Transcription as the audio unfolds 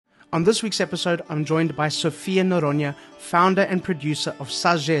On this week's episode, I'm joined by Sofia Noronha, founder and producer of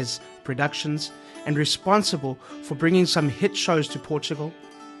Sagesse Productions and responsible for bringing some hit shows to Portugal,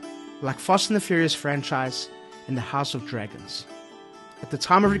 like Fast and the Furious franchise and the House of Dragons. At the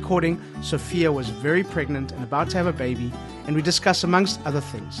time of recording, Sofia was very pregnant and about to have a baby, and we discuss, amongst other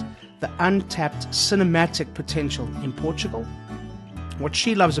things, the untapped cinematic potential in Portugal, what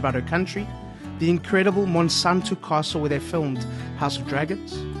she loves about her country, the incredible Monsanto Castle where they filmed House of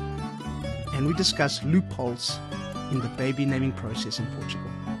Dragons, and we discuss loopholes in the baby naming process in Portugal.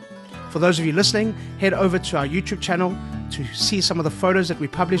 For those of you listening, head over to our YouTube channel to see some of the photos that we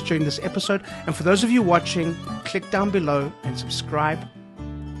published during this episode. And for those of you watching, click down below and subscribe.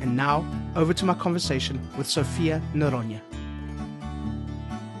 And now, over to my conversation with Sofia Noronha.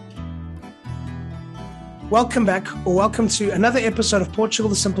 Welcome back, or welcome to another episode of Portugal,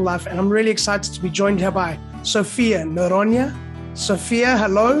 The Simple Life. And I'm really excited to be joined here by Sofia Noronha. Sofia,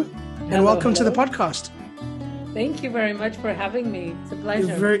 hello, and welcome to the podcast. Thank you very much for having me. It's a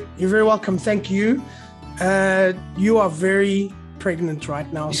pleasure. You're very welcome. Thank you. You are very pregnant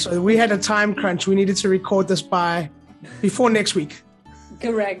right now. So we had a time crunch. We needed to record this before next week.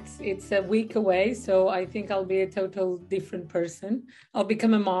 Correct. It's a week away. So I think I'll be a total different person. I'll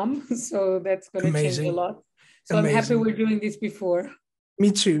become a mom. So that's going to change a lot. So I'm happy we're doing this before.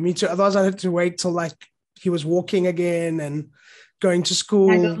 Me too. Otherwise I had to wait till he was walking again and going to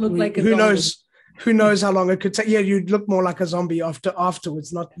school. I don't look like a zombie. Who knows how long it could take? Yeah, you'd look more like a zombie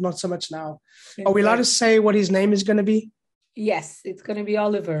afterwards, not so much now. Exactly. Are we allowed to say what his name is going to be? Yes, it's going to be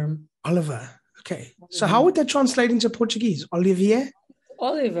Oliver. Oliver. Okay. Oliver. So how would that translate into Portuguese? Olivier?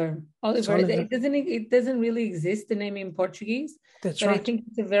 Oliver. It doesn't really exist, the name in Portuguese. That's right. I think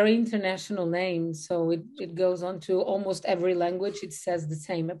it's a very international name. So it goes on to almost every language. It says the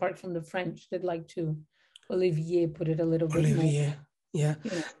same, apart from the French that like to Olivier put it a little bit more. Yeah.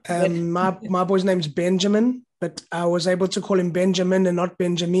 My boy's name's Benjamin, but I was able to call him Benjamin and not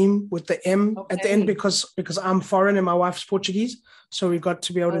Benjamin with the M at the end because I'm foreign and my wife's Portuguese. So we got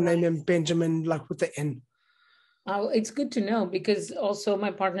to be able to name him Benjamin with the N. Oh, it's good to know because also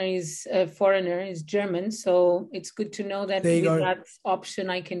my partner is a foreigner, is German. So it's good to know that with that option,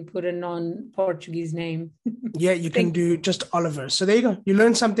 I can put a non-Portuguese name. Yeah, you can do just Oliver. So there you go. You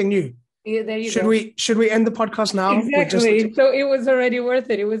learned something new. Yeah, there you go. Should we end the podcast now? Exactly. So it was already worth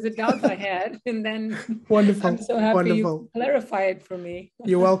it. It was a doubt I had, and then wonderful. I'm so happy you clarify it for me.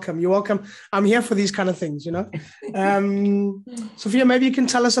 You're welcome. I'm here for these kind of things, Sofia, maybe you can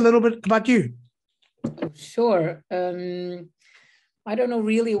tell us a little bit about you. Sure. I don't know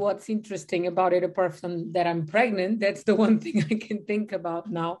really what's interesting about it apart from that I'm pregnant. That's the one thing I can think about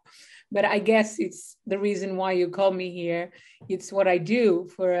now. But I guess it's the reason why you call me here. It's what I do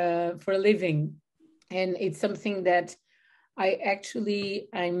for a living. And it's something that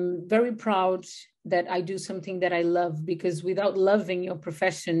I'm very proud that I do something that I love, because without loving your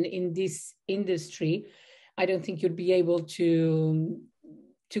profession in this industry, I don't think you'd be able to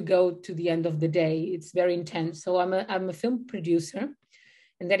go to the end of the day. It's very intense. So I'm a film producer,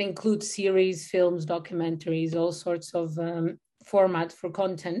 and that includes series, films, documentaries, all sorts of format for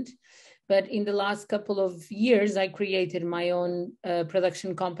content. But in the last couple of years, I created my own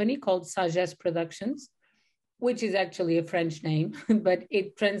production company called Sagesse Productions, which is actually a French name, but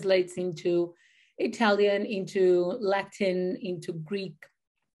it translates into Italian, into Latin, into Greek.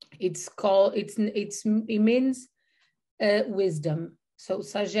 It means wisdom. So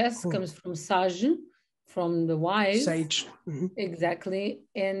sagesse comes from sage, from the wise. Sage. Mm-hmm. Exactly.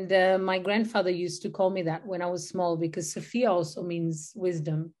 And my grandfather used to call me that when I was small, because Sophia also means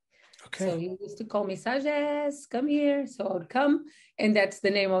wisdom. Okay. So he used to call me Sagesse, come here. So I would come, and that's the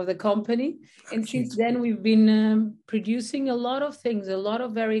name of the company. And since then, we've been producing a lot of things, a lot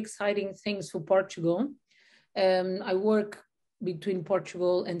of very exciting things for Portugal. I work between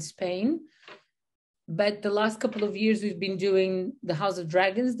Portugal and Spain. But the last couple of years, we've been doing the House of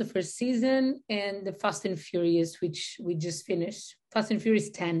Dragons, the first season, and the Fast and Furious, which we just finished. Fast and Furious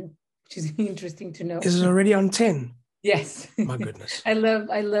 10, which is interesting to know. Is it already on 10? Yes. My goodness. I love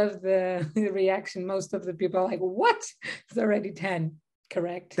the reaction. Most of the people are like, what? It's already 10.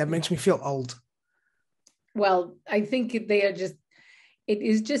 Correct. That makes me feel old. Well, I think it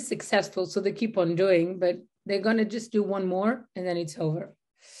is just successful. So they keep on doing, but they're going to just do one more and then it's over.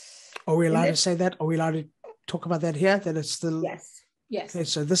 Are we allowed to say that? Are we allowed to talk about that here? That it's still... Yes. Okay,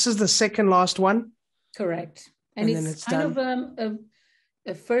 so this is the second last one? Correct. And it's kind of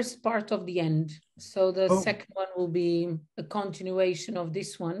a first part of the end. So the second one will be a continuation of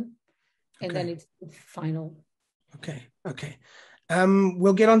this one. And then it's the final. Okay.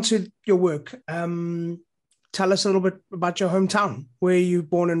 We'll get on to your work. tell us a little bit about your hometown. Where you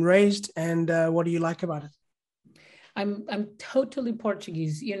born and raised, and what do you like about it? I'm totally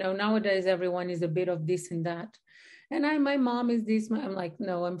Portuguese. You know, nowadays everyone is a bit of this and that. And my mom is this. I'm like,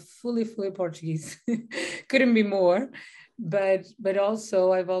 no, I'm fully Portuguese. Couldn't be more. But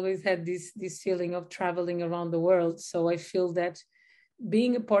also I've always had this feeling of traveling around the world. So I feel that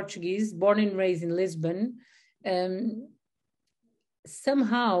being a Portuguese, born and raised in Lisbon, um,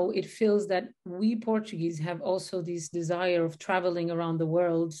 somehow it feels that we Portuguese have also this desire of traveling around the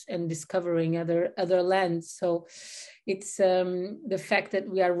world and discovering other lands. So it's the fact that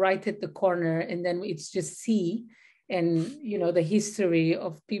we are right at the corner, and then it's just sea, and you know the history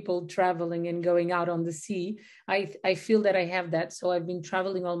of people traveling and going out on the sea. I feel that I have that. So I've been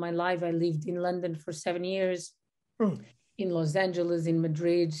traveling all my life. I lived in London for 7 years. In Los Angeles, in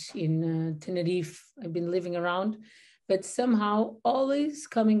Madrid, in Tenerife. I've been living around, but somehow always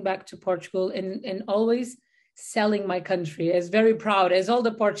coming back to Portugal, and always selling my country, as very proud as all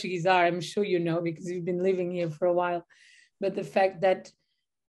the Portuguese are. I'm sure you know, because you've been living here for a while. But the fact that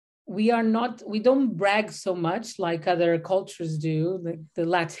we don't brag so much like other cultures do, like the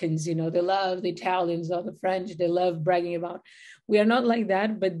Latins, you know, they love the Italians or the French, they love bragging about. We are not like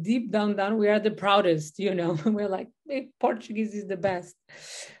that, but deep down, we are the proudest, you know. We're like, hey, Portuguese is the best.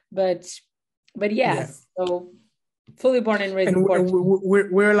 But yes, yeah. So fully born and raised in Portugal.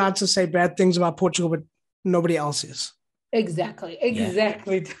 We're allowed to say bad things about Portugal, but nobody else is. Exactly. Yeah,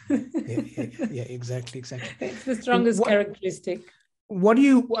 exactly. It's the strongest characteristic. What do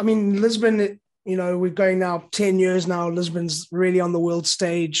you, I mean, Lisbon, you know, we're going now 10 years now. Lisbon's really on the world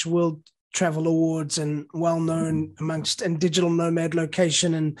stage, World Travel Awards, and well-known amongst, and digital nomad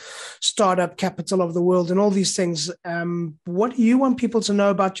location and startup capital of the world and all these things. What do you want people to know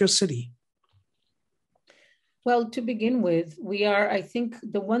about your city? Well, to begin with, we are, I think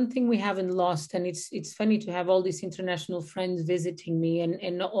the one thing we haven't lost, and it's funny to have all these international friends visiting me,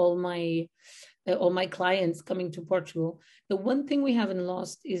 and all my clients coming to Portugal. The one thing we haven't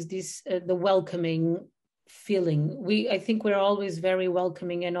lost is this, the welcoming feeling. I think we're always very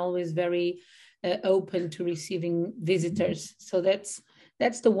welcoming and always very open to receiving visitors. So that's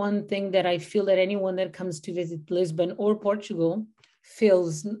the one thing that I feel that anyone that comes to visit Lisbon or Portugal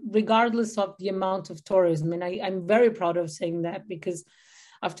feels, regardless of the amount of tourism. And I'm very proud of saying that, because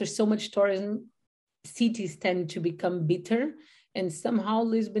after so much tourism, cities tend to become bitter. And somehow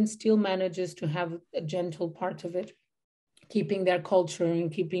Lisbon still manages to have a gentle part of it, keeping their culture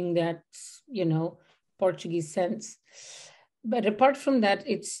and keeping that, you know, Portuguese sense. But apart from that,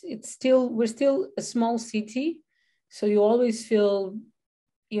 we're still a small city. So you always feel,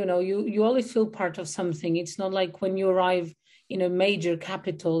 you know, you always feel part of something. It's not like when you arrive in a major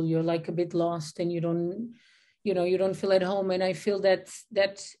capital, you're like a bit lost and you don't feel at home. And I feel that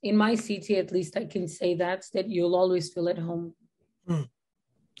in my city, at least I can say that you'll always feel at home.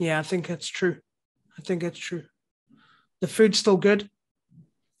 Yeah, I think that's true. The food's still good.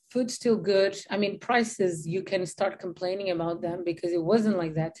 Food's still good. I mean, prices, you can start complaining about them because it wasn't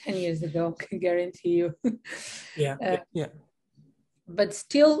like that 10 years ago, I can guarantee you. Yeah. But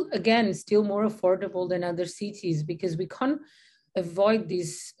still more affordable than other cities, because we can't avoid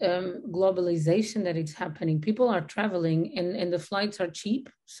this globalization that is happening. People are traveling and the flights are cheap.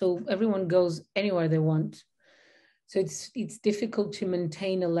 So everyone goes anywhere they want. So it's difficult to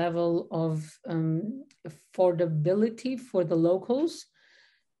maintain a level of affordability for the locals,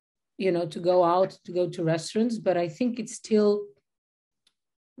 you know, to go out, to go to restaurants. But I think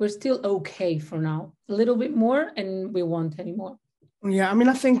we're still okay for now. A little bit more, and we won't anymore. Yeah, I mean,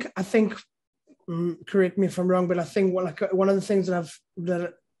 I think. Correct me if I'm wrong, but I think one of the things I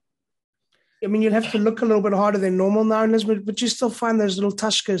mean, you'd have to look a little bit harder than normal now in Lisbon, but you still find those little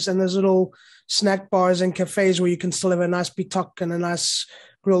tashkas and those little snack bars and cafes where you can still have a nice bitok and a nice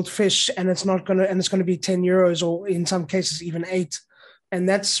grilled fish, and it's going to be 10 euros, or in some cases even 8. And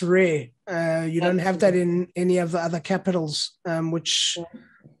that's rare. You don't have that in any of the other capitals, which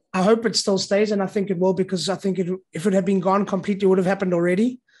I hope it still stays. And I think it will, because I think if it had been gone completely, it would have happened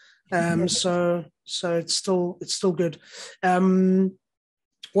already. So it's still good.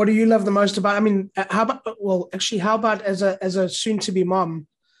 What do you love the most about? I mean, how about as a soon-to-be mom,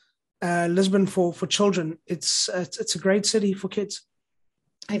 Lisbon for children? It's a great city for kids.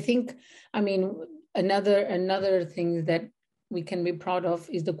 I think. I mean, another thing that we can be proud of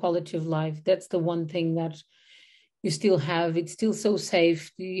is the quality of life. That's the one thing that you still have. It's still so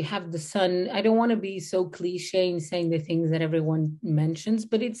safe. You have the sun. I don't want to be so cliche in saying the things that everyone mentions,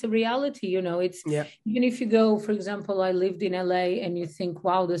 but it's a reality, you know. Even if you go, for example, I lived in LA and you think,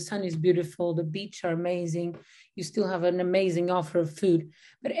 wow, the sun is beautiful, the beach are amazing. you still have an amazing offer of food.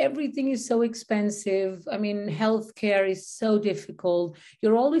 But everything is so expensive. I mean, healthcare is so difficult.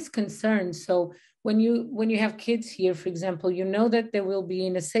 You're always concerned. So when you have kids here, for example, you know that they will be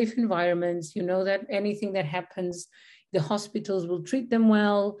in a safe environment. You know that anything that happens, the hospitals will treat them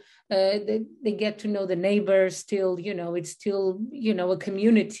well. They get to know the neighbors still. It's still a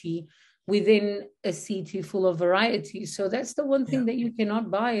community within a city full of variety. So that's the one thing that you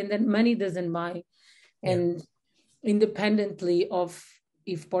cannot buy, and that money doesn't buy. And independently of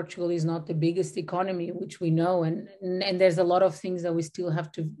if Portugal is not the biggest economy, which we know, and there's a lot of things that we still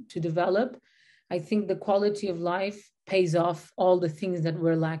have to develop, I think the quality of life pays off all the things that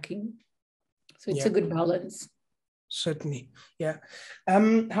we're lacking. So it's a good balance. Certainly. Yeah.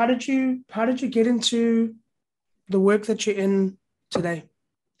 How did you get into the work that you're in today?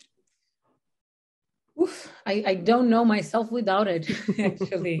 I don't know myself without it,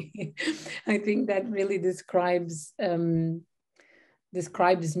 actually. I think that really describes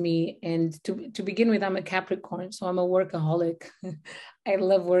me. And to begin with, I'm a Capricorn, so I'm a workaholic. I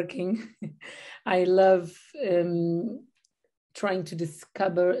love working. I love trying to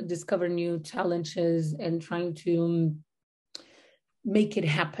discover new challenges and trying to make it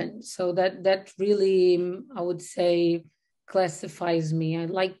happen. So that really, I would say, classifies me. I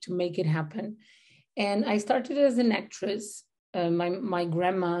like to make it happen. And I started as an actress. My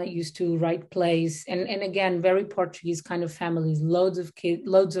grandma used to write plays, and again, very Portuguese kind of families, loads of kids,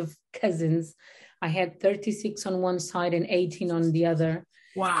 loads of cousins. I had 36 on one side and 18 on the other.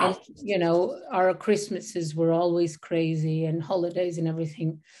 Wow. And, our Christmases were always crazy, and holidays and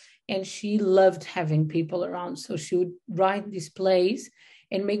everything. And she loved having people around. So she would write these plays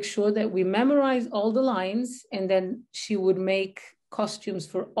and make sure that we memorize all the lines. And then she would make costumes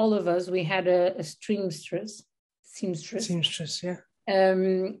for all of us. We had a seamstress, yeah.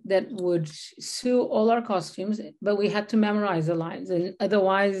 That would sew all our costumes, but we had to memorize the lines, and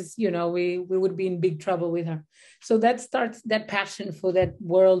otherwise, we would be in big trouble with her. So that passion for that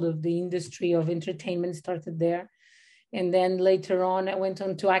world of the industry of entertainment started there. And then later on, I went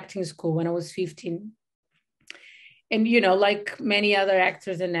on to acting school when I was 15. And, like many other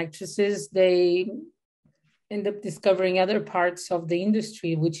actors and actresses, they end up discovering other parts of the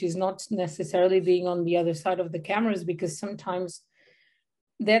industry, which is not necessarily being on the other side of the cameras, because sometimes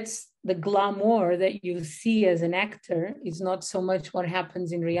that's the glamour that you see as an actor. It's not so much what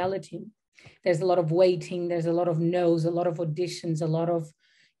happens in reality. There's a lot of waiting, there's a lot of no's, a lot of auditions, a lot of,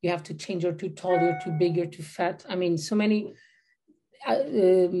 you have to change, you're too tall, you're too big, you're too fat. I mean, so many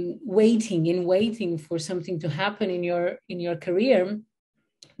waiting for something to happen in your career.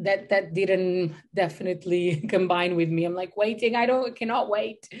 That didn't definitely combine with me. I'm like, waiting, I cannot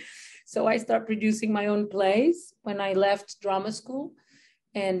wait. So I started producing my own plays when I left drama school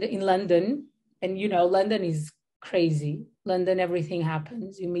and in London. And, London is crazy. London, everything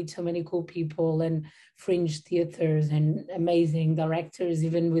happens. You meet so many cool people and fringe theaters and amazing directors,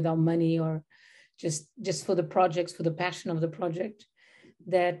 even without money or just for the projects, for the passion of the project,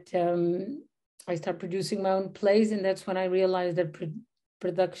 that I started producing my own plays. And that's when I realized that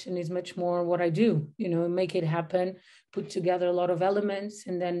production is much more what I do, make it happen, put together a lot of elements,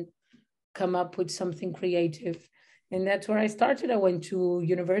 and then come up with something creative. And that's where I started. I went to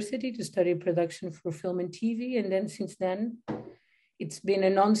university to study production for film and TV. And then since then, it's been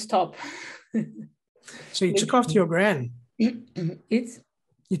a nonstop. So you took after your gran. You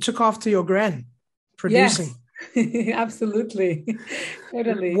took after your gran producing. Yes. Absolutely.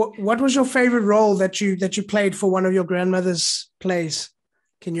 Totally. What was your favorite role that you played for one of your grandmother's plays?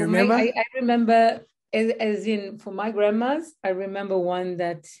 Can you remember? I remember, as in for my grandmas, I remember one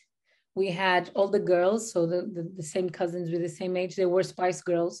that we had all the girls, so the same cousins with the same age, they were Spice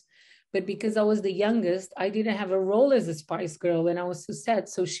Girls. But because I was the youngest, I didn't have a role as a Spice Girl, and I was so sad.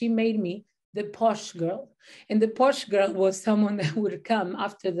 So she made me the posh girl. And the posh girl was someone that would come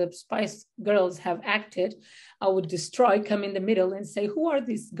after the Spice Girls have acted. I would come in the middle and say, who are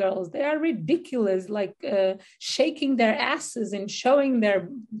these girls? They are ridiculous, like shaking their asses and showing their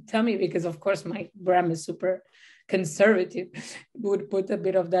tummy, because of course my grandma is super conservative, would put a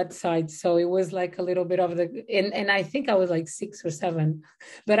bit of that side. So it was like a little bit of and I think I was like 6 or 7,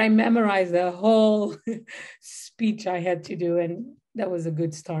 but I memorized the whole speech I had to do. And that was a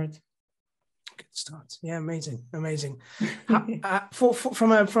good start. Good start. Yeah, amazing. I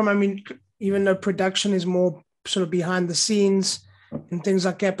mean, even though production is more sort of behind the scenes and things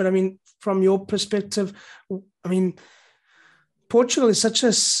like that, but I mean, from your perspective, I mean, Portugal is such a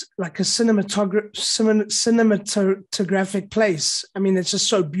cinematographic place. I mean, it's just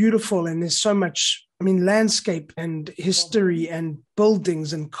so beautiful, and there's so much, I mean, landscape and history and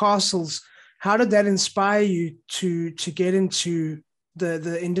buildings and castles. How did that inspire you to get into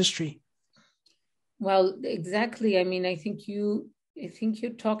the industry? Well, exactly. I mean, I think you're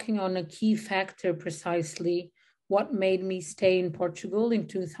talking on a key factor precisely. What made me stay in Portugal in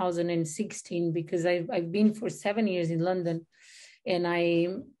 2016, because I've been for 7 years in London, and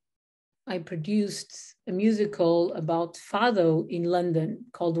I produced a musical about Fado in London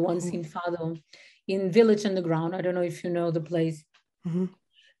called Once in Fado in Village Underground. I don't know if you know the place,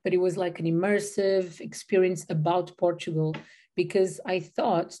 but it was like an immersive experience about Portugal, because I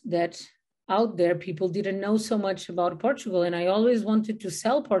thought that out there people didn't know so much about Portugal, and I always wanted to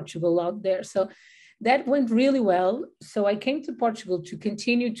sell Portugal out there. So that went really well. So I came to Portugal to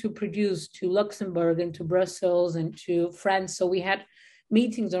continue to produce to Luxembourg and to Brussels and to France. So we had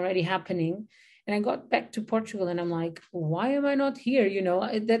meetings already happening. And I got back to Portugal and I'm like, why am I not here? You know,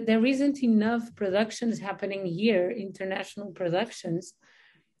 that there isn't enough productions happening here, international productions,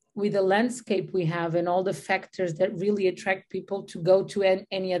 with the landscape we have and all the factors that really attract people to go to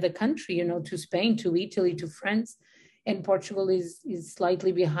any other country, you know, to Spain, to Italy, to France. And Portugal is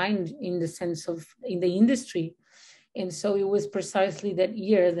slightly behind in the sense of in the industry. And so it was precisely that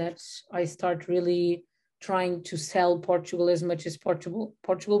year that I start really trying to sell Portugal as much as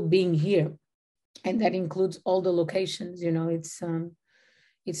Portugal being here. And that includes all the locations, you know, it's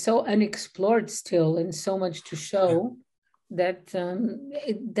so unexplored still and so much to show that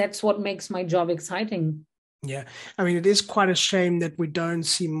that's what makes my job exciting. Yeah, I mean, it is quite a shame that we don't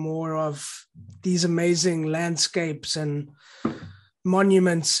see more of these amazing landscapes and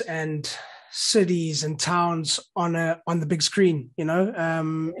monuments and cities and towns on the big screen. You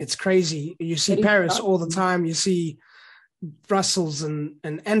know, it's crazy. You see Paris all the time. You see Brussels and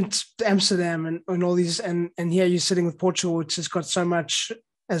Amsterdam and all these, and here you're sitting with Portugal, which has got so much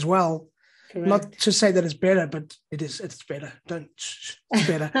as well. Correct. Not to say that it's better, but it's better. It's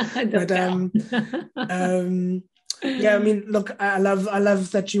better. Yeah, I mean, look, I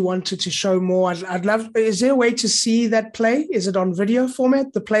love that you wanted to show more. I'd love. Is there a way to see that play? Is it on video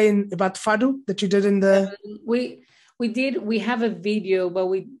format? The play about Fado that you did in the. We have a video, but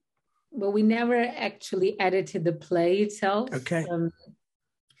we never actually edited the play itself. Okay.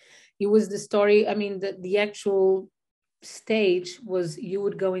 It was the story. I mean, the actual stage was you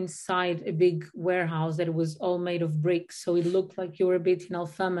would go inside a big warehouse that was all made of bricks, so it looked like you were a bit in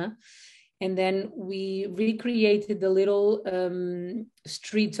Alfama. And then we recreated the little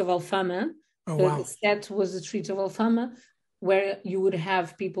streets of Alfama. Oh, wow. The set was the streets of Alfama, where you would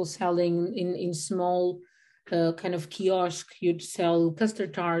have people selling in small kind of kiosk. You'd sell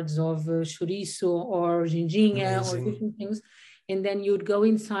custard tarts of chorizo or ginginha or different things. And then you'd go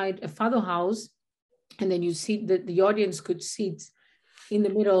inside a fado house, and then you see that the audience could sit in the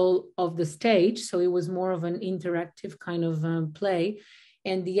middle of the stage. So it was more of an interactive kind of play.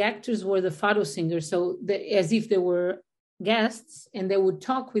 And the actors were the fado singers. So as if they were guests, and they would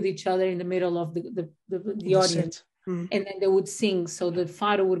talk with each other in the middle of the audience. And then they would sing. So the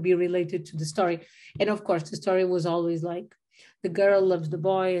fado would be related to the story. And of course, the story was always like, the girl loves the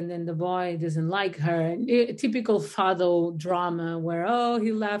boy, and then the boy doesn't like her. And a typical fado drama where, oh,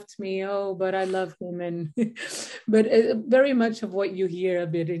 he left me, oh, but I love him. And but very much of what you hear a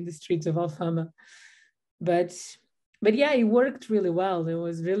bit in the streets of Alfama. But yeah, it worked really well. It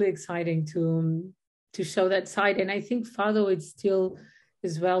was really exciting to show that side. And I think fado, it's still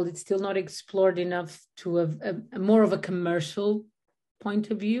as well, it's still not explored enough to have a more of a commercial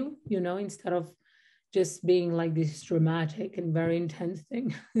point of view, you know, instead of just being like this dramatic and very intense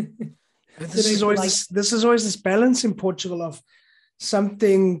thing. This is always this balance in Portugal of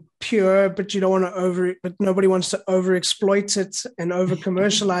something pure, but you don't want to but nobody wants to over exploit it and over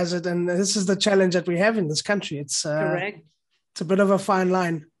commercialize it. And this is the challenge that we have in this country. It's correct. It's a bit of a fine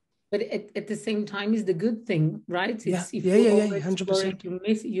line. But at the same time is the good thing, right? It's, yeah,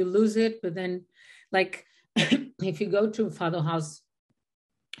 100%. You lose it, but then like if you go to a fado house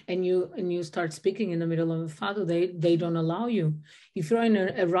and you start speaking in the middle of a fado, they don't allow you. If you're in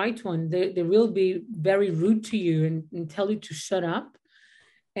a right one, they will be very rude to you and tell you to shut up.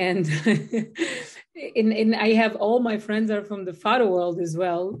 And and I have all my friends are from the fado world as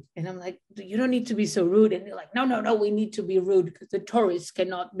well, and I'm like, you don't need to be so rude. And they're like, no, we need to be rude because the tourists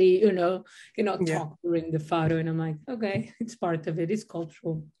cannot be, cannot talk during the fado. And I'm like, okay, it's part of it. It's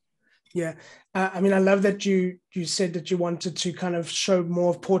cultural. Yeah. I mean, I love that you said that you wanted to kind of show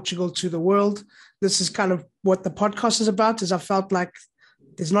more of Portugal to the world. This is kind of what the podcast is about, is I felt like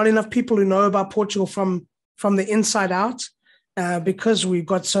there's not enough people who know about Portugal from the inside out, because we've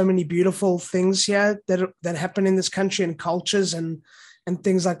got so many beautiful things here that happen in this country, and cultures and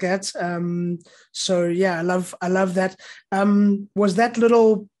things like that. So yeah, I love that. Was that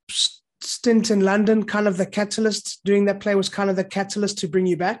little stint in London kind of the catalyst? Doing that play was kind of the catalyst to bring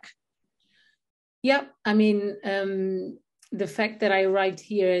you back? Yeah, I mean, the fact that I write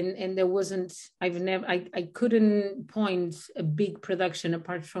here and there wasn't, I couldn't point a big production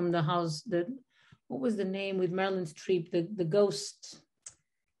apart from the house that, what was the name with Meryl Streep, the ghost,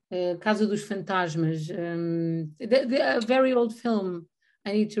 Casa dos Fantasmas, a very old film.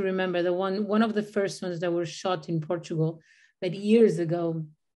 I need to remember one of the first ones that were shot in Portugal, but years ago.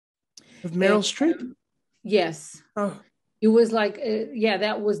 With Meryl Streep? Yes. Oh. It was like,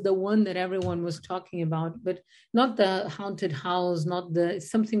 that was the one that everyone was talking about, but not the haunted house, not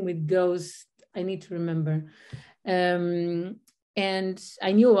something with ghosts. I need to remember. And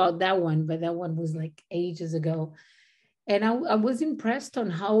I knew about that one, but that one was like ages ago. And I was impressed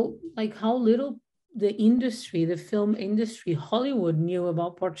on how little the film industry, Hollywood knew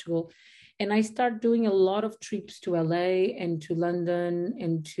about Portugal. And I started doing a lot of trips to LA and to London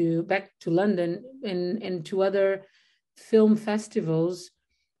and back to London and to other film festivals,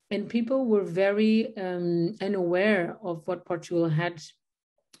 and people were very unaware of what Portugal had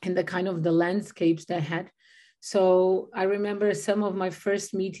and the kind of the landscapes they had. So I remember some of my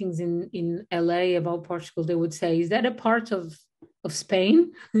first meetings in LA about Portugal, they would say, is that a part of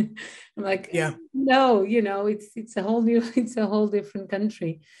Spain? I'm like, yeah, no, it's a whole different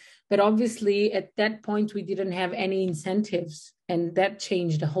country. But obviously at that point we didn't have any incentives, and that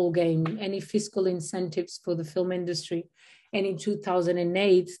changed the whole game, any fiscal incentives for the film industry. And in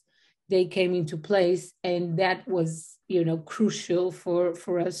 2008, they came into place, and that was, crucial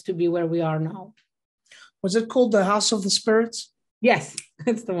for us to be where we are now. Was it called The House of the Spirits? Yes,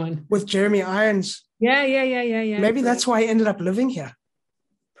 that's the one. With Jeremy Irons. Yeah. Maybe that's why he ended up living here.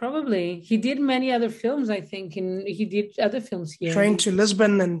 Probably. He did many other films, I think, and he did other films here. Train to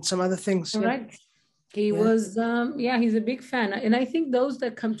Lisbon and some other things. Right. Yeah. He was, he's a big fan. And I think those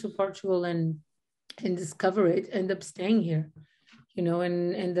that come to Portugal and discover it end up staying here,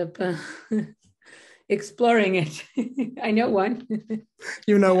 and end up exploring it. I know one.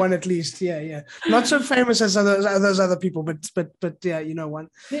 You know one at least, yeah. Not so famous as those other people, but yeah, you know one.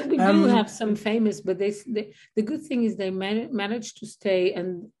 We do have some famous, but the good thing is they manage to stay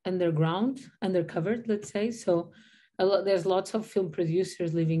underground, undercovered, let's say. So there's lots of film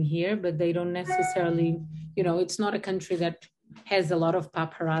producers living here, but they don't necessarily, it's not a country that has a lot of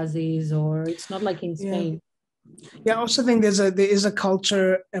paparazzis, or it's not like in Spain. Yeah, I also think there is a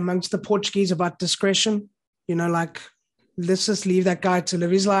culture amongst the Portuguese about discretion. Like, let's just leave that guy to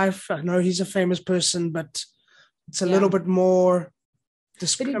live his life. I know he's a famous person, but it's a little bit more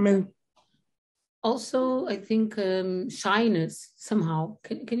also, I think shyness somehow.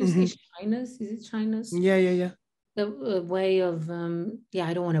 Can you say shyness? Is it shyness? Yeah. The way of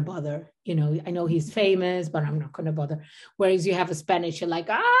I don't want to bother, I know he's famous, but I'm not going to bother. Whereas you have a Spanish, you're like,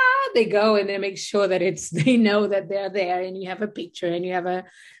 they go and they make sure that they know that they're there, and you have a picture and you have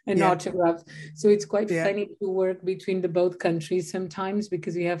an autograph. So it's quite funny to work between the both countries sometimes,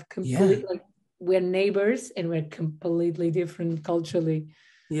 because we have we're neighbors and we're completely different culturally.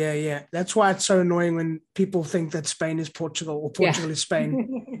 Yeah. That's why it's so annoying when people think that Spain is Portugal or Portugal is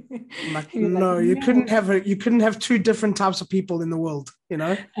Spain. I'm like, no, you couldn't have two different types of people in the world,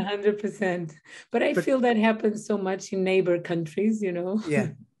 100%. But I feel that happens so much in neighbor countries,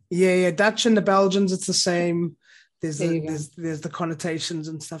 Yeah. Dutch and the Belgians, it's the same. There's the connotations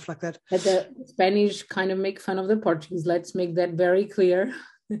and stuff like that. But the Spanish kind of make fun of the Portuguese. Let's make that very clear.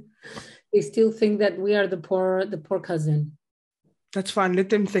 They still think that we are the poor cousin. That's fine. Let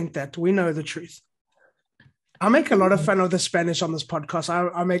them think that. We know the truth. I make a lot of fun of the Spanish on this podcast.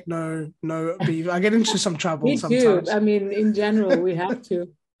 I make no beef. I get into some trouble Me sometimes. Too. I mean, in general, we have to.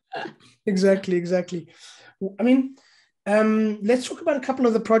 Exactly. I mean, let's talk about a couple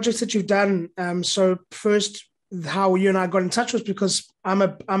of the projects that you've done. So first, how you and I got in touch was because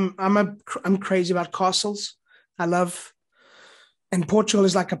I'm crazy about castles. And Portugal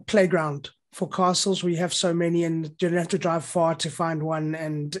is like a playground for castles. We have so many, and you don't have to drive far to find one,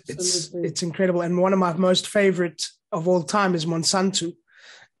 and it's incredible. And one of my most favorite of all time is Monsanto.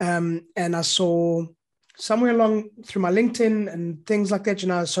 And I saw somewhere along through my LinkedIn and things like that,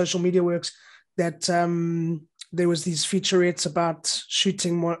 how social media works, that there was these featurettes about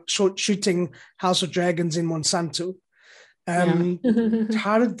shooting House of Dragons in Monsanto.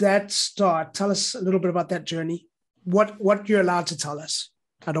 How did that start? Tell us a little bit about that journey. What you're allowed to tell us.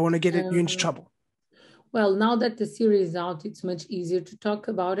 I don't want to get you into trouble. Well, now that the series is out, it's much easier to talk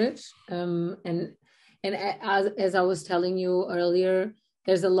about it. And as I was telling you earlier,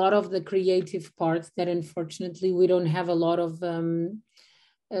 there's a lot of the creative parts that unfortunately we don't have a lot of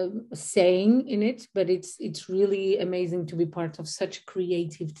saying in it, but it's really amazing to be part of such a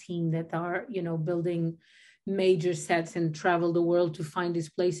creative team that are, you know, building major sets and travel the world to find these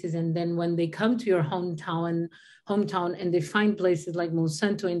places. And then when they come to your hometown and they find places like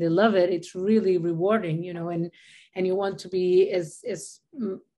Monsanto and they love it, it's really rewarding, you know, and you want to be as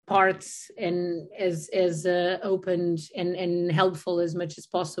parts and as open and helpful as much as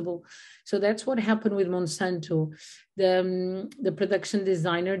possible. So that's what happened with Monsanto. The production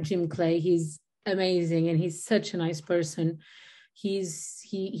designer, Jim Clay, he's amazing and he's such a nice person.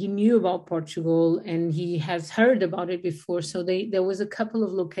 He knew about Portugal and he has heard about it before. So there was a couple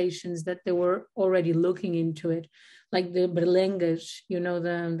of locations that they were already looking into it, like the Berlengas, you know,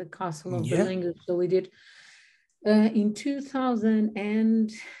 the castle of Berlengas. So we did in 2000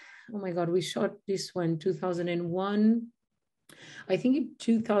 and oh my God, we shot this one 2001. I think in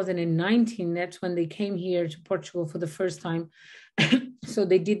 2019, that's when they came here to Portugal for the first time. So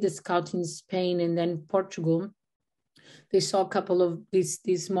they did the scout in Spain and then Portugal. They saw a couple of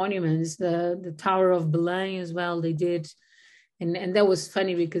these monuments, the Tower of Belém as well. They did, and that was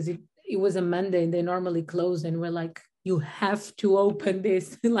funny because it was a Monday and they normally close, and we're like, you have to open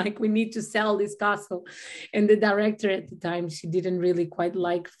this, like we need to sell this castle. And the director at the time, she didn't really quite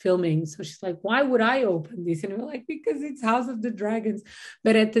like filming, so she's like, why would I open this? And we're like, because it's House of the Dragons.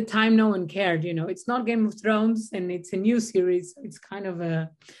 But at the time, no one cared, you know. It's not Game of Thrones and it's a new series, so it's kind of a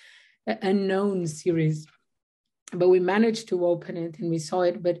known series. But we managed to open it and we saw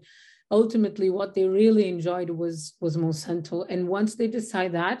it. But ultimately what they really enjoyed was Monsanto. And once they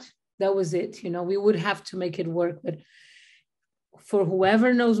decide that was it, you know. We would have to make it work. But for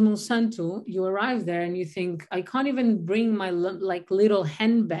whoever knows Monsanto, you arrive there and you think, I can't even bring my like little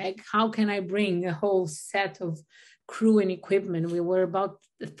handbag. How can I bring a whole set of crew and equipment? We were about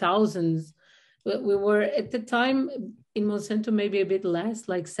thousands. We were at the time in Monsanto, maybe a bit less,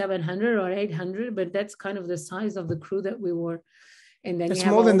 like 700 or 800, but that's kind of the size of the crew that we were. And then it's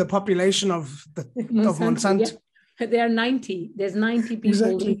more than the population of Monsanto. Yeah. There are 90. There's 90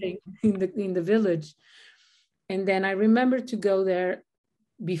 people living in the village. And then I remember to go there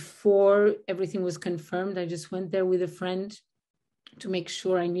before everything was confirmed. I just went there with a friend to make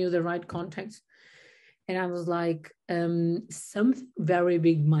sure I knew the right contacts. And I was like, something very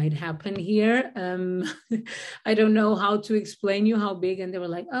big might happen here. I don't know how to explain you how big. And they were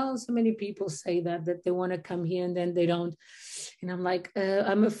like, oh, so many people say that they want to come here and then they don't. And I'm like,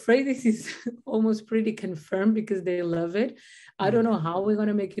 I'm afraid this is almost pretty confirmed because they love it. I don't know how we're going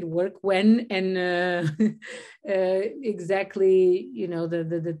to make it work, when, and exactly, you know,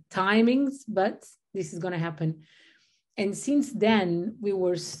 the timings, but this is going to happen. And since then, we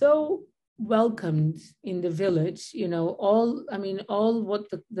were so welcomed in the village, you know, all what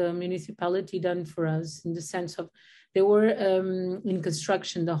the municipality done for us, in the sense of they were in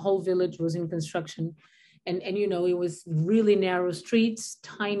construction. The whole village was in construction. And you know, it was really narrow streets,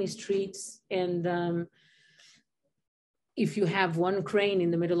 tiny streets. And if you have one crane in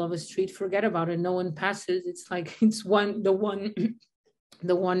the middle of a street, forget about it. No one passes. It's like it's the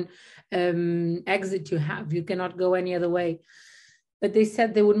one exit you have. You cannot go any other way. But they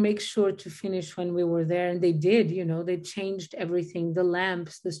said they would make sure to finish when we were there. And they did, you know, they changed everything, the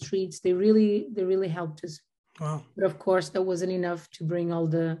lamps, the streets. They really helped us. Wow. But of course, that wasn't enough to bring all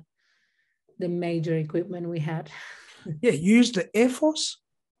the major equipment we had. Yeah, you used the Air Force?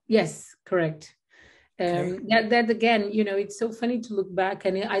 Yes, correct. Okay. That again, you know, it's so funny to look back.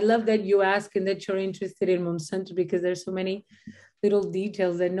 And I love that you ask and that you're interested in Monsanto, because there's so many little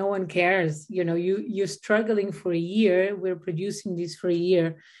details that no one cares. You know, you're struggling for a year. We're producing this for a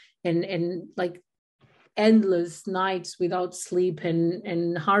year, and like endless nights without sleep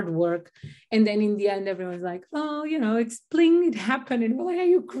and hard work. And then in the end, everyone's like, oh, you know, it's bling, it happened. And we're like, are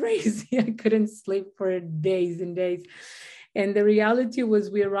you crazy? I couldn't sleep for days and days. And the reality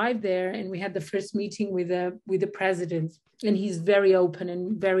was, we arrived there and we had the first meeting with the president, and he's very open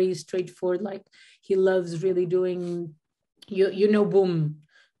and very straightforward. Like, he loves really doing, you know, Boom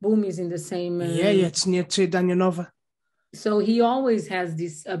is in the same. Yeah, it's near to Danyanova. So he always has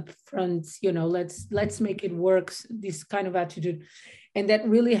this upfront, you know, let's make it work, this kind of attitude. And that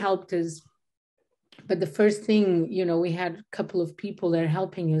really helped us. But the first thing, you know, we had a couple of people there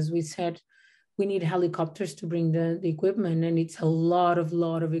helping us. We said, we need helicopters to bring the equipment. And it's a lot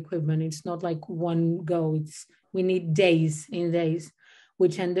of equipment. It's not like one go. We need days and days,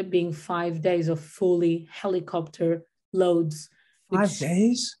 which end up being 5 days of fully helicopter loads. 5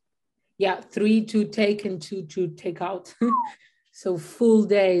 days? Yeah, 3 to take and 2 to take out. So full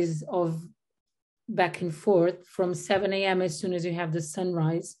days of back and forth from 7 a.m. as soon as you have the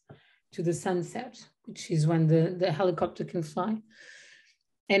sunrise to the sunset, which is when the helicopter can fly.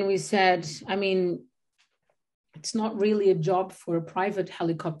 And we said, I mean, it's not really a job for a private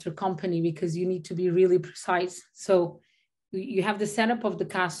helicopter company because you need to be really precise. So you have the setup of the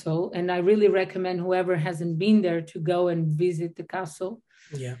castle, and I really recommend whoever hasn't been there to go and visit the castle.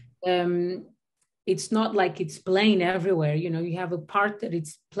 Yeah. It's not like it's plain everywhere. You know, you have a part that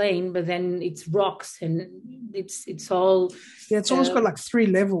it's plain, but then it's rocks and it's all. Yeah, it's almost got like 3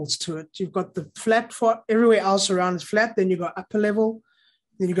 levels to it. You've got the flat for everywhere else around is flat. Then you got upper level,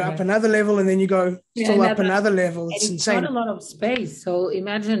 then you go up another level, and then you go still up another level. It's insane. Not a lot of space. So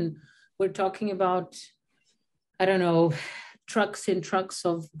imagine we're talking about, I don't know, trucks and trucks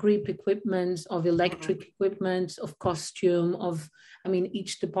of grip equipment, of electric equipment, of costume, I mean,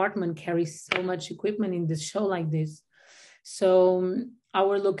 each department carries so much equipment in this show like this. So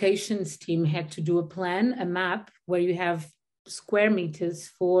our locations team had to do a plan, a map where you have square meters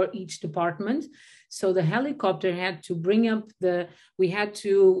for each department. So the helicopter had to bring up we had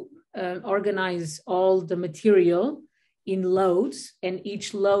to organize all the material in loads, and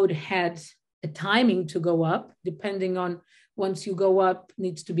each load had a timing to go up, depending on once you go up,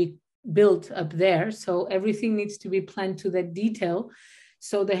 needs to be built up there. So everything needs to be planned to that detail.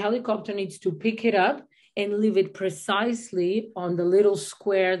 So the helicopter needs to pick it up and leave it precisely on the little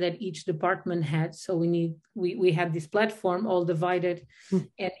square that each department had. So we had this platform all divided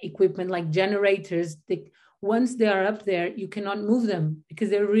and equipment like generators. Once they are up there, you cannot move them because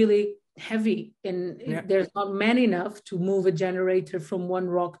they're really heavy, and there's not men enough to move a generator from one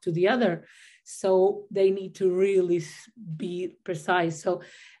rock to the other. So they need to really be precise. So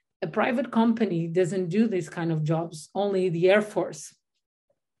a private company doesn't do this kind of jobs, only the Air Force.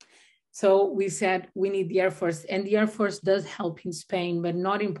 So we said we need the Air Force, and the Air Force does help in Spain, but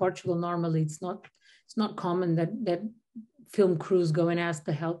not in Portugal. Normally, it's not common that film crews go and ask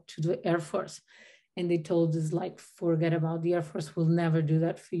the help to the Air Force. And they told us, like, forget about the Air Force. We'll never do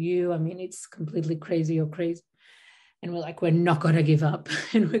that for you. I mean, it's completely crazy or crazy. And we're like, we're not going to give up.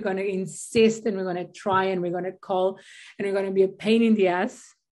 And we're going to insist, and we're going to try, and we're going to call, and we're going to be a pain in the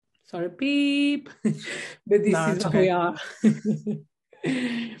ass. Sorry, beep. But this is what we are.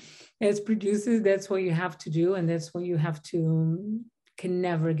 As producers, that's what you have to do. And that's what you have to, can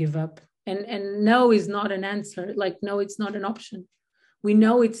never give up. And no is not an answer. Like, no, it's not an option. We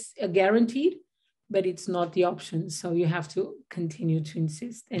know it's a guaranteed, but it's not the option. So you have to continue to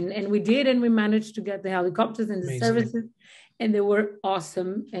insist. And we did, and we managed to get the helicopters and the services, and they were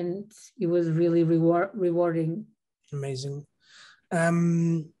awesome. And it was really rewarding. Amazing.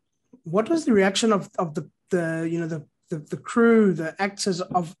 What was the reaction of the crew, the actors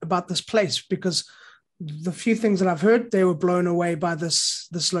about this place? Because the few things that I've heard, they were blown away by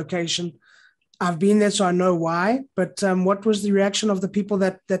this location. I've been there, so I know why. But what was the reaction of the people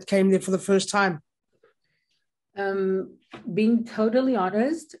that came there for the first time? Being totally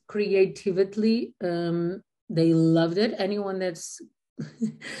honest, creatively, they loved it. Anyone that's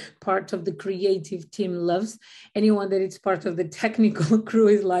part of the creative team loves. Anyone that is part of the technical crew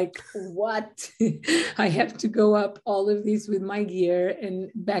is like, what? I have to go up all of this with my gear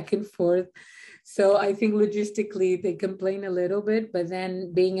and back and forth. So I think logistically they complain a little bit, but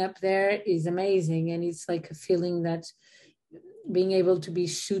then being up there is amazing. And it's like a feeling that being able to be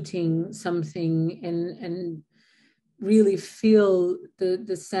shooting something and really feel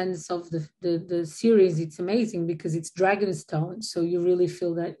the sense of the series, it's amazing because it's Dragonstone. So you really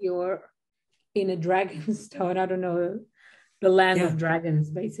feel that you're in a Dragonstone. I don't know, the land of dragons,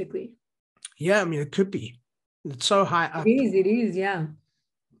 basically. Yeah, I mean, it could be. It's so high up. It is, yeah.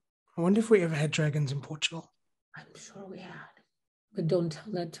 I wonder if we ever had dragons in Portugal. I'm sure we had, but don't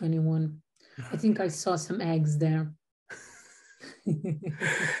tell that to anyone. No. I think I saw some eggs there.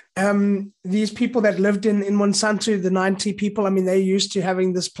 These people that lived in Monsanto, the 90 people, I mean, they're used to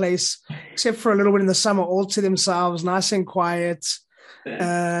having this place, except for a little bit in the summer, all to themselves, nice and quiet.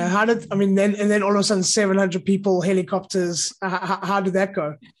 Then all of a sudden 700 people, helicopters. How did that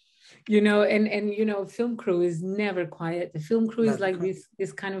go? And film crew is never quiet. The film crew is like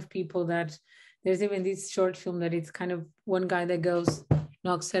this kind of people that there's even this short film that it's kind of one guy that goes,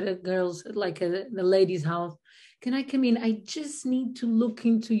 knocks at a girl's, like the lady's house. Can I come in? I just need to look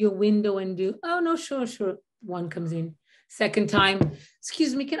into your window and do, oh no, sure. One comes in. Second time,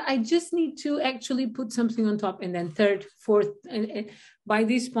 excuse me, I just need to actually put something on top. And then third, fourth, and by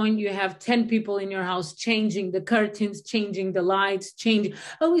this point you have 10 people in your house changing the curtains, changing the lights, changing.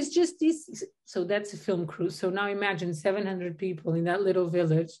 Oh, it's just this. So that's a film crew. So now imagine 700 people in that little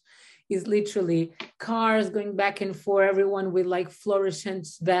village. Is literally cars going back and forth, everyone with like fluorescent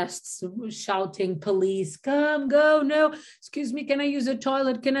vests shouting, police, come, go, no, excuse me, can I use a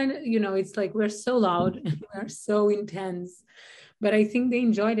toilet? Can I, it's like we're so loud and we're so intense. but I think they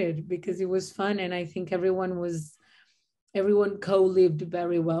enjoyed it because it was fun, and I think everyone co-lived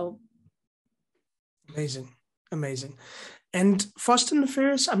very well. Amazing, amazing. And Fast and the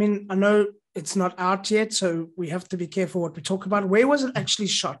Furious, I mean, I know it's not out yet, so we have to be careful what we talk about. Where was it actually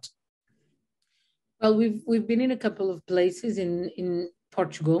shot? Well, we've been in a couple of places in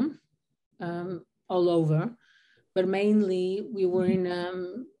Portugal, all over, but mainly we were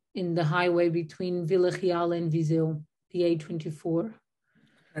in the highway between Vila Real and Viseu, the A24.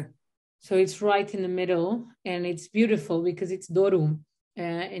 Okay. So it's right in the middle, and it's beautiful because it's Douro,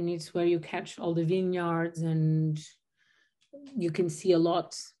 and it's where you catch all the vineyards, and you can see a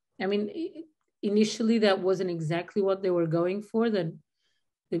lot. I mean, initially that wasn't exactly what they were going for, the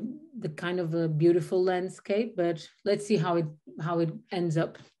kind of a beautiful landscape, but let's see how it ends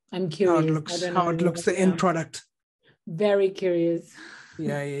up. I'm curious. How it looks, the end product. Very curious.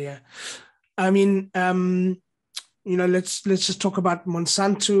 Yeah. I mean, let's just talk about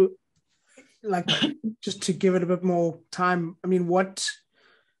Monsanto, like just to give it a bit more time. I mean,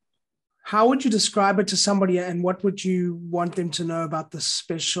 how would you describe it to somebody, and what would you want them to know about this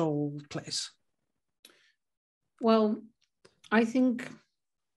special place? Well, I think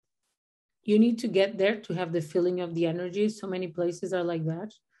you need to get there to have the feeling of the energy. So many places are like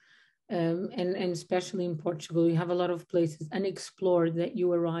that. And especially in Portugal, you have a lot of places unexplored that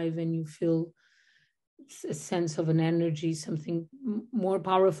you arrive and you feel a sense of an energy, something more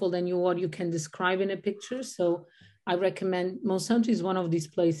powerful than what you can describe in a picture. So I recommend Monsanto is one of these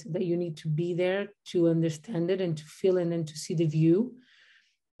places that you need to be there to understand it and to feel it and to see the view.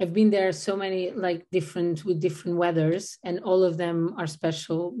 I've been there so many with different weathers, and all of them are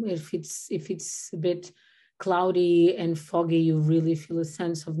special. If it's a bit cloudy and foggy, you really feel a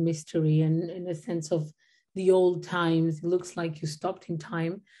sense of mystery and a sense of the old times. It looks like you stopped in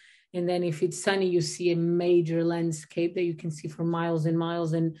time. And then if it's sunny, you see a major landscape that you can see for miles and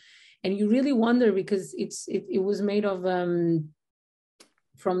miles. And you really wonder, because it was made of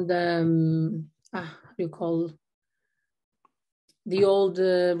from the how do you call the old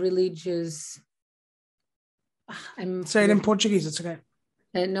religious. Say it in Portuguese. It's okay.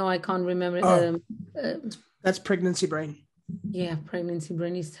 No, I can't remember. Oh, that's pregnancy brain. Yeah, pregnancy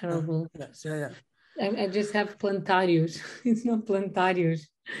brain is terrible. Yeah. I just have plantários. It's not plantários.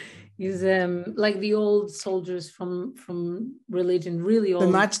 It's like the old soldiers from religion, really old. The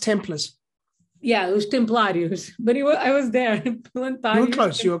Knights Templars. Yeah, it was Templarios. But I was there.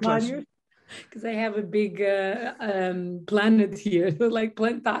 Plantários. You were close. Because I have a big planet here, so like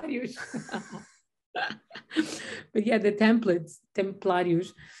Plantários. But yeah, the Templarios,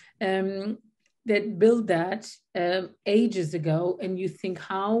 that built that ages ago, and you think,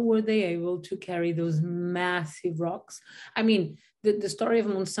 how were they able to carry those massive rocks? I mean, the story of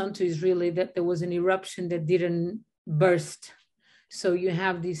Monsanto is really that there was an eruption that didn't burst. So you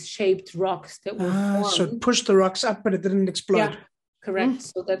have these shaped rocks that were formed. So it pushed the rocks up, but it didn't explode. Yeah, correct.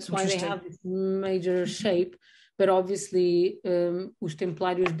 So that's why they have this major shape. But obviously, os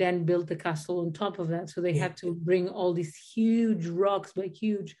Templarios then built the castle on top of that. So they had to bring all these huge rocks, like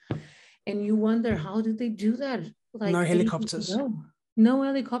huge. And you wonder, how did they do that? Like no helicopters. No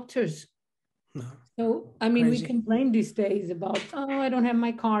helicopters. No. So, I mean, we complain these days about, I don't have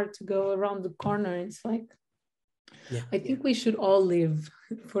my car to go around the corner. It's like, I think we should all live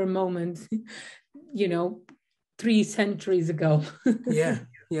for a moment, 3 centuries ago. Yeah.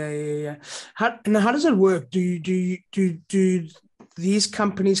 How does it work? Do these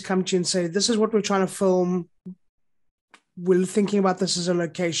companies come to you and say, this is what we're trying to film, we're thinking about this as a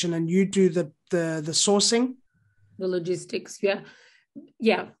location, and you do the sourcing? The logistics,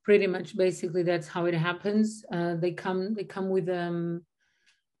 yeah, pretty much. Basically, that's how it happens. They come with the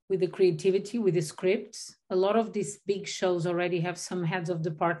creativity, with the scripts. A lot of these big shows already have some heads of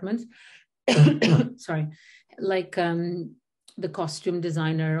department. Sorry, like the costume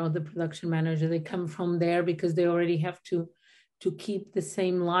designer or the production manager. They come from there because they already have to keep the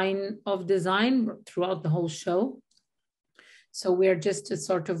same line of design throughout the whole show. So we're just a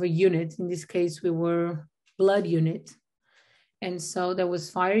sort of a unit. In this case, we were blood unit. And so there was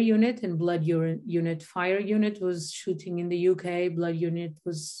fire unit and blood unit. Fire unit was shooting in the UK. Blood unit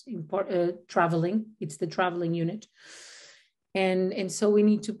was traveling. It's the traveling unit. And so we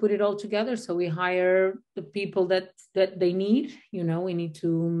need to put it all together. So we hire the people that they need. We need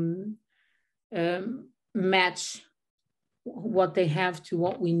to match what they have to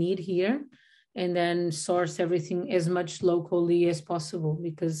what we need here, and then source everything as much locally as possible,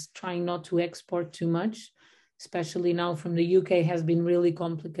 because trying not to export too much, especially now from the UK, has been really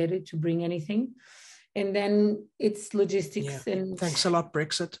complicated to bring anything. And then it's logistics. And thanks a lot,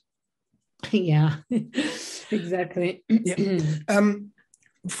 Brexit. Yeah, exactly. Yeah.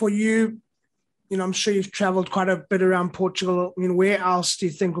 For you, I'm sure you've traveled quite a bit around Portugal. I mean, where else do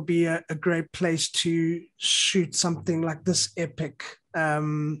you think would be a great place to shoot something like this epic?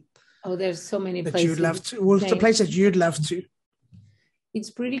 Oh, there's so many That you'd places. love to. Well, the place that you'd love to. It's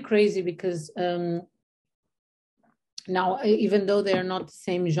pretty crazy because now, even though they are not the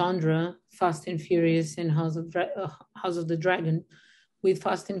same genre, Fast and Furious and House of the Dragon, with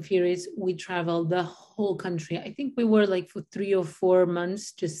Fast and Furious, we traveled the whole country. I think we were like for 3 or 4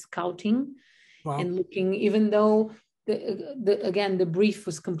 months just scouting. Wow. And looking, even though again, the brief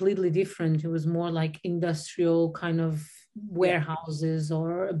was completely different. It was more like industrial kind of warehouses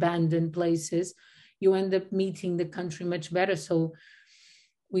or abandoned places. You end up meeting the country much better. So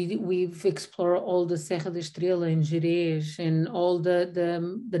we've explored all the Serra da Estrela and Jerez and all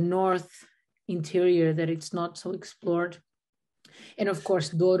the north interior that it's not so explored. And of course,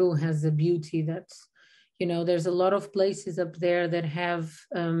 Douro has the beauty that, there's a lot of places up there that have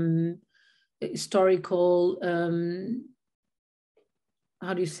historical,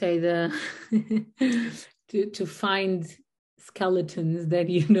 how do you say, to find skeletons that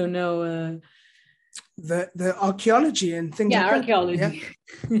you don't know. The archaeology and things like archaeology. That.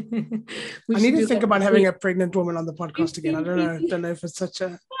 Yeah. I need to think about having a pregnant woman on the podcast again. I don't know if it's such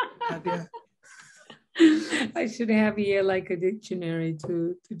a idea. I should have here like a dictionary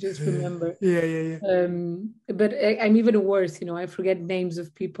to just remember. Yeah. But I'm even worse, I forget names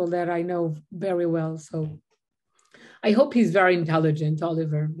of people that I know very well. So I hope he's very intelligent,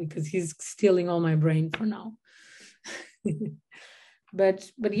 Oliver, because he's stealing all my brain for now.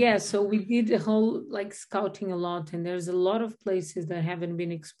 But yeah, so we did a whole like scouting a lot, and there's a lot of places that haven't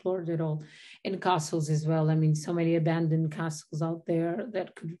been explored at all, and castles as well. I mean, so many abandoned castles out there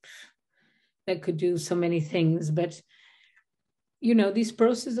that could do so many things. But this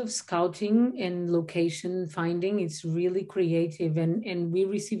process of scouting and location finding, it's really creative, and we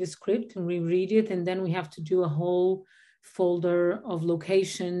receive a script and we read it, and then we have to do a whole folder of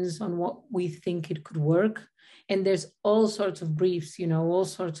locations on what we think it could work. And there's all sorts of briefs, all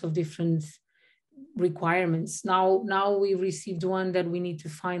sorts of different requirements. Now we received one that we need to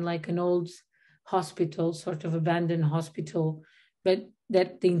find like an old hospital, sort of abandoned hospital, but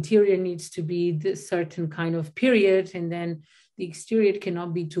that the interior needs to be this certain kind of period, and then the exterior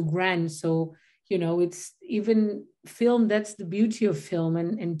cannot be too grand. So, it's even film, that's the beauty of film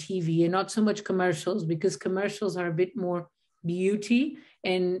and TV, and not so much commercials, because commercials are a bit more beauty,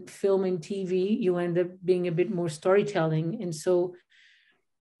 and film and TV, you end up being a bit more storytelling. And so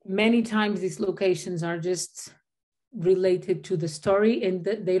many times these locations are just related to the story, and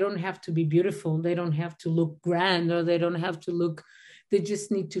they don't have to be beautiful. They don't have to look grand, or they don't have to look, they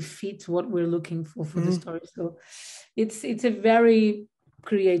just need to fit what we're looking for the story. So it's a very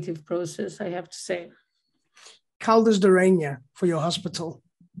creative process, I have to say. Caldas de Rainha for your hospital.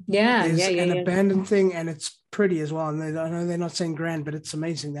 Yeah, is an abandoned thing, and it's pretty as well. And I know they're not saying grand, but it's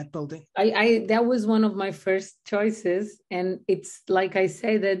amazing, that building. I that was one of my first choices, and it's like I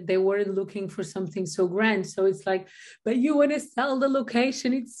say that they weren't looking for something so grand. So it's like, but you want to sell the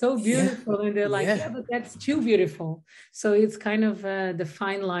location? It's so beautiful, and they're like, yeah, but that's too beautiful. So it's kind of the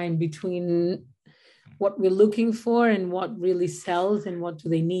fine line between what we're looking for and what really sells and what do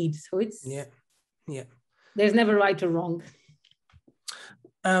they need. So it's there's never right or wrong.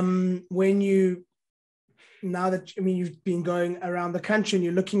 You've been going around the country and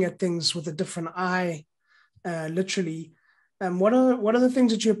you're looking at things with a different eye, literally. What are the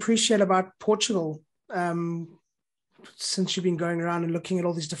things that you appreciate about Portugal since you've been going around and looking at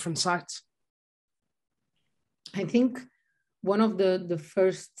all these different sites? I think one of the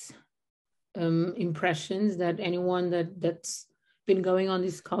first impressions that anyone that's been going on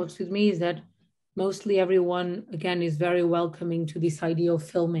these scouts with me is that mostly everyone, again, is very welcoming to this idea of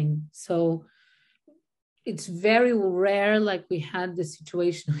filming. So it's very rare, like we had the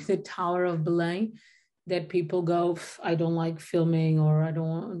situation with the Tower of Belém, that people go, I don't like filming, or I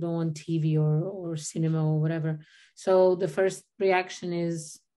don't want TV or cinema or whatever. So the first reaction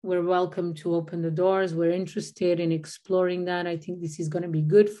is, we're welcome to open the doors. We're interested in exploring that. I think this is going to be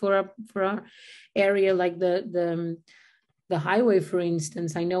good for our area, like the highway, for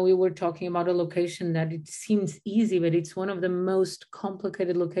instance. I know we were talking about a location that it seems easy, but it's one of the most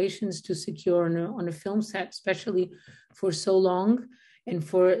complicated locations to secure on a film set, especially for so long and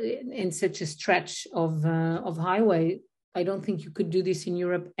in such a stretch of highway. I don't think you could do this in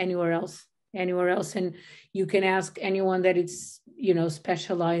Europe anywhere else. And you can ask anyone that it's,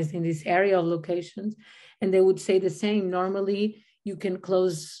 specialized in this area of locations, and they would say the same. Normally, you can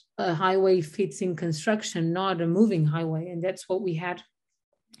close a highway fits in construction, not a moving highway. And that's what we had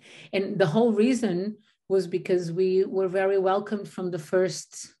And the whole reason was because we were very welcomed from the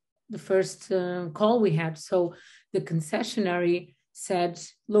first call we had. So the concessionary said,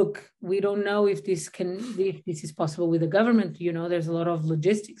 look, we don't know if this is possible with the government. There's a lot of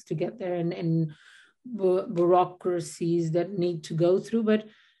logistics to get there, and bureaucracies that need to go through, but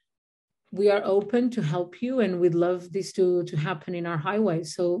we are open to help you, and we'd love this to happen in our highway.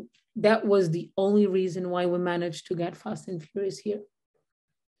 So that was the only reason why we managed to get Fast and Furious here.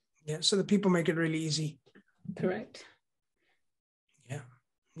 Yeah, so the people make it really easy. Correct.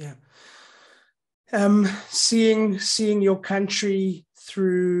 Yeah. Seeing your country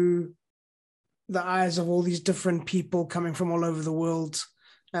through the eyes of all these different people coming from all over the world,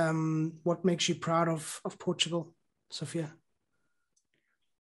 what makes you proud of Portugal, Sofia?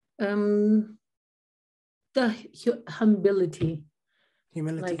 The humility.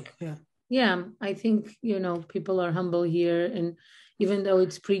 Yeah, I think people are humble here, and even though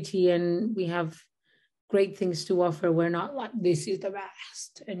it's pretty and we have great things to offer, we're not like, this is the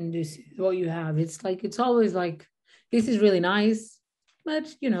best and this is what you have. It's always like, this is really nice, but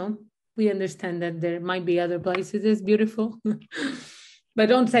we understand that there might be other places that's beautiful. But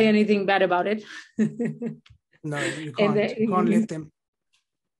don't say anything bad about it. No, you can't. You can't let them.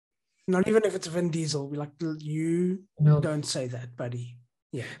 Not even if it's Vin Diesel. We're like, don't say that, buddy.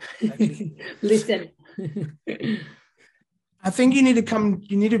 Yeah, exactly. Listen. I think you need to come.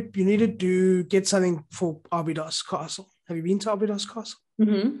 You need to get something for Abydos Castle. Have you been to Abydos Castle?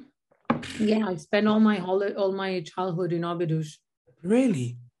 Mm-hmm. Yeah, I spent all my childhood in Abydos.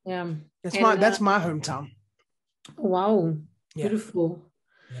 Really? Yeah. That's my hometown. Wow, yeah. Beautiful.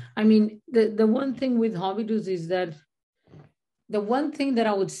 Yeah. I mean, the one thing with Abydos is that the one thing that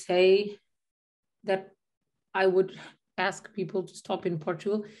I would say that I would ask people to stop in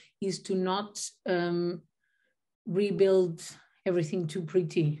Portugal is to not rebuild everything too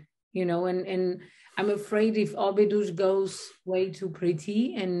pretty, and I'm afraid if Abydos goes way too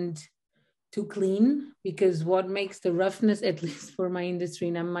pretty and too clean, because what makes the roughness, at least for my industry,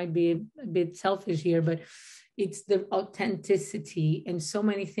 and I might be a bit selfish here, but it's the authenticity, and so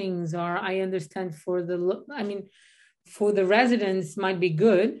many things are, I understand for the residents might be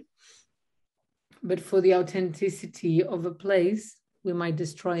good, but for the authenticity of a place, we might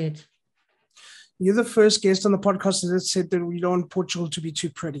destroy it. You're the first guest on the podcast that said that we don't want Portugal to be too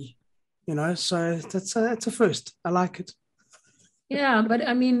pretty, so that's a first. I like it. Yeah, but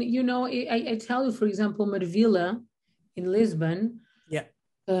I mean, I tell you, for example, Marvila in Lisbon. Yeah.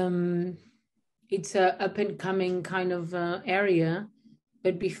 It's a up and coming kind of area,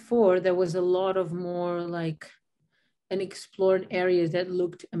 but before there was a lot of more like unexplored areas that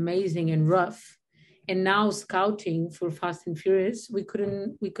looked amazing and rough. And now scouting for Fast and Furious, we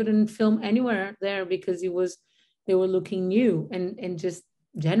couldn't film anywhere there because they were looking new and just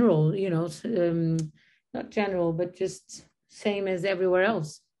general, not general, but just same as everywhere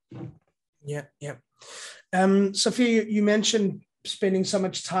else. Yeah. Sofia, you mentioned spending so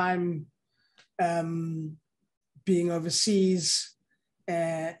much time being overseas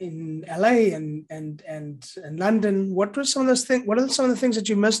in LA and London. What are some of the things that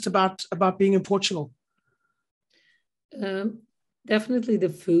you missed about being in Portugal? Definitely the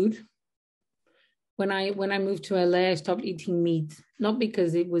food. When I moved to LA, I stopped eating meat, not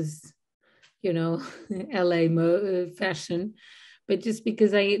because it was, LA fashion, but just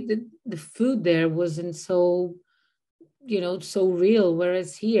because the food there wasn't so, so real.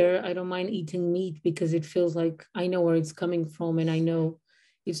 Whereas here, I don't mind eating meat because it feels like I know where it's coming from, and I know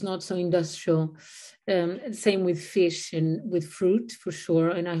it's not so industrial. Same with fish and with fruit for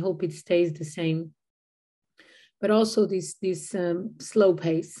sure, and I hope it stays the same. But also this slow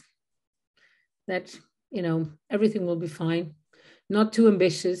pace that, everything will be fine. Not too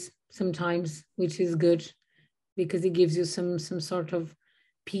ambitious sometimes, which is good because it gives you some sort of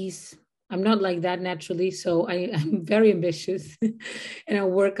peace. I'm not like that naturally, so I'm very ambitious and I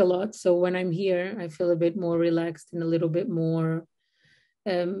work a lot. So when I'm here, I feel a bit more relaxed and a little bit more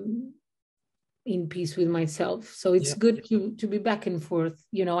in peace with myself. So it's good to be back and forth.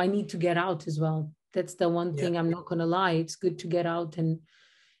 I need to get out as well. That's the one thing, I'm not going to lie. It's good to get out and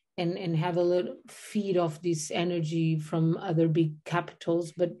have a little feed off this energy from other big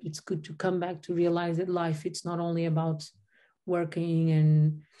capitals, but it's good to come back to realize that life, it's not only about working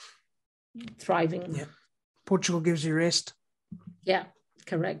and thriving. Yeah. Portugal gives you rest. Yeah,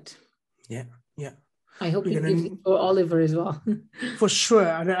 correct. Yeah. I hope it gives it for Oliver as well. For sure.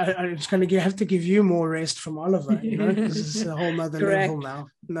 I'm just going to have to give you more rest from Oliver, because it's a whole nother level now.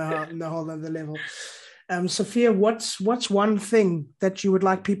 No whole nother level. Sofia, what's one thing that you would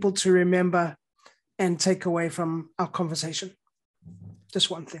like people to remember and take away from our conversation? Just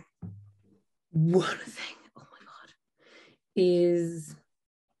one thing. One thing, oh my God, is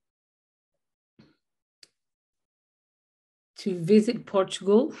to visit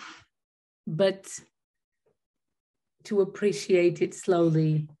Portugal, but to appreciate it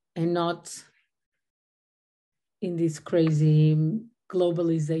slowly and not in this crazy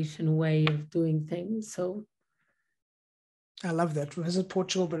globalization way of doing things. So I love that. Visit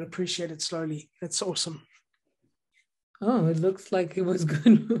Portugal, but appreciate it slowly. That's awesome. Oh, it looks like it was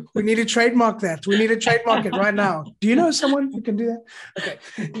good. We need to trademark that. We need to trademark it right now. Do you know someone who can do that? Okay.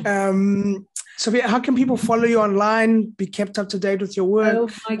 Sophia, how can people follow you online, be kept up to date with your work? Oh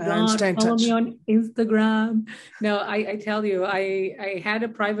my God, and stay in follow touch? me on Instagram. No, I tell you, I had a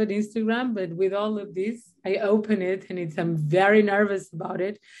private Instagram, but with all of this, I open it and I'm very nervous about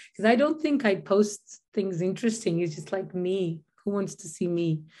it because I don't think I post things interesting. It's just like me. Who wants to see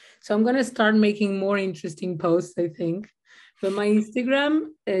me? So I'm going to start making more interesting posts, I think. But my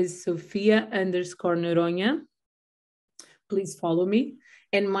Instagram is Sofia_Noronha. Please follow me.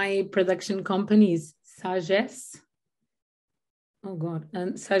 And my production company is Sagesse. Oh God.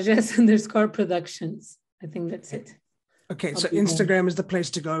 And Sagesse_Productions. I think that's it. Okay. So Instagram is the place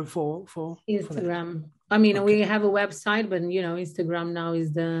to go for Instagram. I mean, okay. We have a website, but Instagram now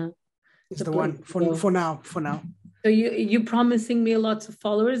is the one for now. So you promising me lots of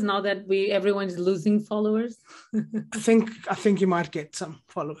followers now that everyone's losing followers? I think you might get some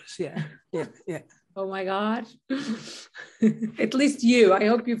followers. Yeah. Oh my God. At least you. I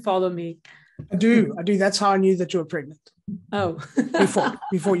hope you follow me. I do. That's how I knew that you were pregnant. Oh.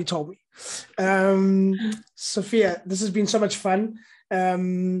 before you told me. Sophia, this has been so much fun.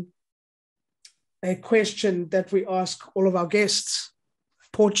 A question that we ask all of our guests: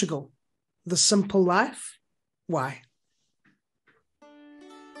 Portugal, the simple life. Why?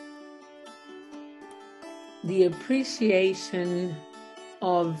 The appreciation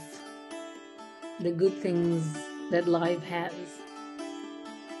of the good things that life has.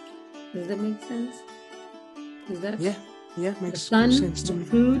 Does that make sense? Is that? Yeah, makes sun, sense to me.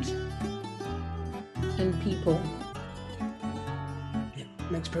 Food, and people. Yeah,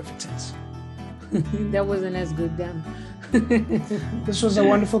 makes perfect sense. That wasn't as good, damn. This was a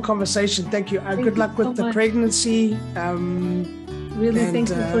wonderful conversation. Thank you. Good luck with the pregnancy. Really, thank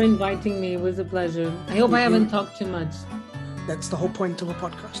you for inviting me. It was a pleasure. I hope I haven't talked too much. That's the whole point of a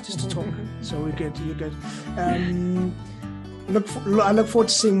podcast, is to talk. So we're good. You're good. I look forward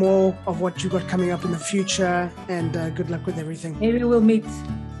to seeing more of what you got coming up in the future, and good luck with everything. Maybe we'll meet.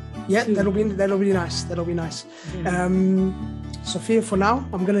 Yeah, soon. That'll be nice. Mm-hmm. Sophia, for now,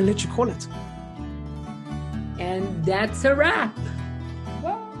 I'm going to let you call it. And that's a wrap.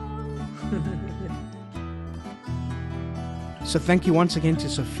 So thank you once again to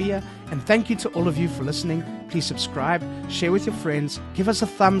Sophia, and thank you to all of you for listening. Please subscribe, share with your friends, give us a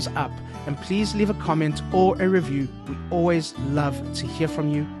thumbs up, and please leave a comment or a review. We always love to hear from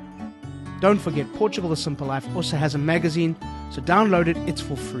you. Don't forget, Portugal the Simple Life also has a magazine, so download it, it's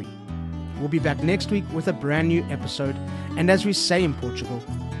for free. We'll be back next week with a brand new episode, and as we say in Portugal,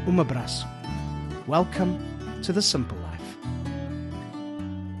 um abraço. Welcome to the Simple